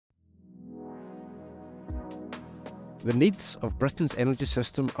The needs of Britain's energy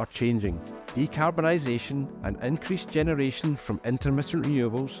system are changing. Decarbonisation and increased generation from intermittent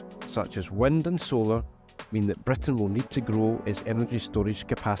renewables, such as wind and solar, mean that Britain will need to grow its energy storage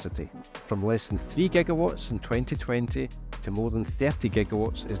capacity. From less than 3 gigawatts in 2020 to more than 30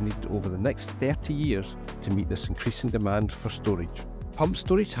 gigawatts is needed over the next 30 years to meet this increasing demand for storage. Pumped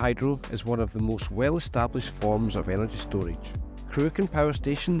storage hydro is one of the most well-established forms of energy storage. Cruachan Power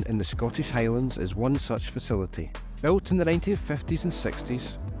Station in the Scottish Highlands is one such facility. Built in the 1950s and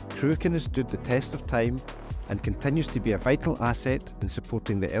 60s, Cruachan has stood the test of time and continues to be a vital asset in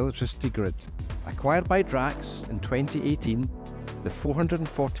supporting the electricity grid. Acquired by Drax in 2018, the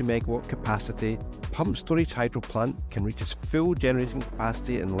 440 megawatt capacity pumped storage hydro plant can reach its full generating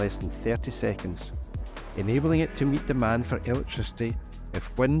capacity in less than 30 seconds, enabling it to meet demand for electricity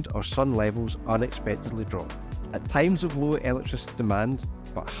if wind or sun levels unexpectedly drop. At times of low electricity demand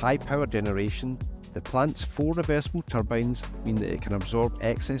but high power generation, the plant's 4 reversible turbines mean that it can absorb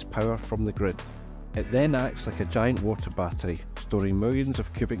excess power from the grid. It then acts like a giant water battery, storing millions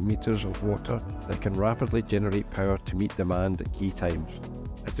of cubic metres of water that can rapidly generate power to meet demand at key times.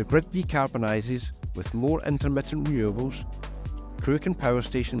 As the grid decarbonises with more intermittent renewables, Cruachan Power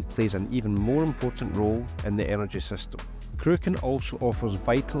Station plays an even more important role in the energy system. Cruachan also offers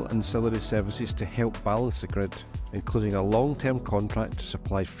vital ancillary services to help balance the grid, including a long-term contract to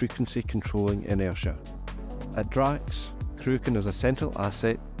supply frequency controlling inertia. At Drax, Cruachan is a central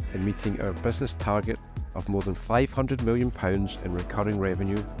asset in meeting our business target of more than £500 million in recurring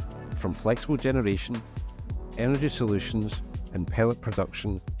revenue from flexible generation, energy solutions and pellet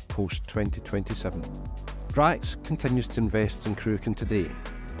production post-2027. Drax continues to invest in Cruachan today,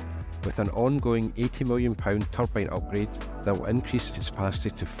 with an ongoing £80 million turbine upgrade that will increase its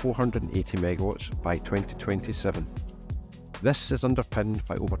capacity to 480 megawatts by 2027. This is underpinned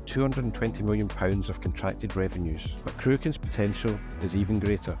by over £220 million of contracted revenues, but Cruachan's potential is even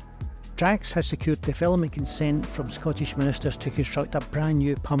greater. Drax has secured development consent from Scottish ministers to construct a brand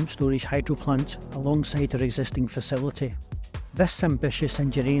new pumped storage hydro plant alongside their existing facility. This ambitious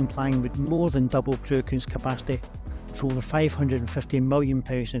engineering plan would more than double Cruachan's capacity, with over £550 million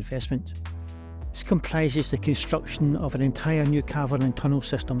investment. This comprises the construction of an entire new cavern and tunnel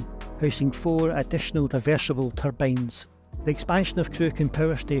system, housing 4 additional reversible turbines. The expansion of Cruachan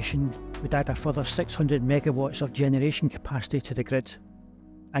Power Station would add a further 600 megawatts of generation capacity to the grid,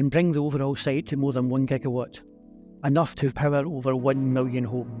 and bring the overall site to more than 1 gigawatt, enough to power over 1 million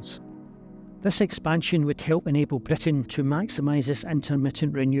homes. This expansion would help enable Britain to maximise its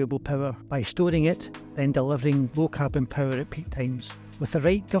intermittent renewable power by storing it, then delivering low-carbon power at peak times. With the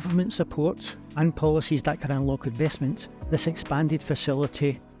right government support and policies that can unlock investment, this expanded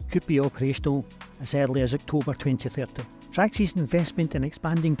facility could be operational as early as October 2030. Drax's investment in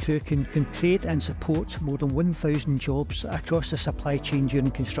expanding Cruachan can create and support more than 1,000 jobs across the supply chain during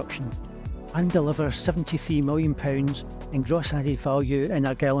construction, and deliver £73 million in gross added value in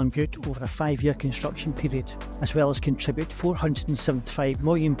Argyll and Bute over a 5-year construction period, as well as contribute £475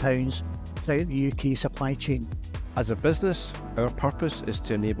 million throughout the UK supply chain. As a business, our purpose is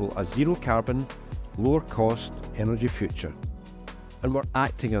to enable a zero carbon, lower cost energy future. And we're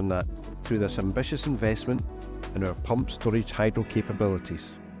acting on that through this ambitious investment in our pumped storage hydro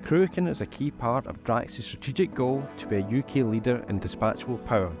capabilities. Cruachan is a key part of Drax's strategic goal to be a UK leader in dispatchable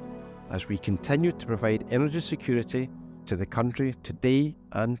power, as we continue to provide energy security to the country today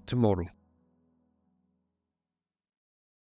and tomorrow.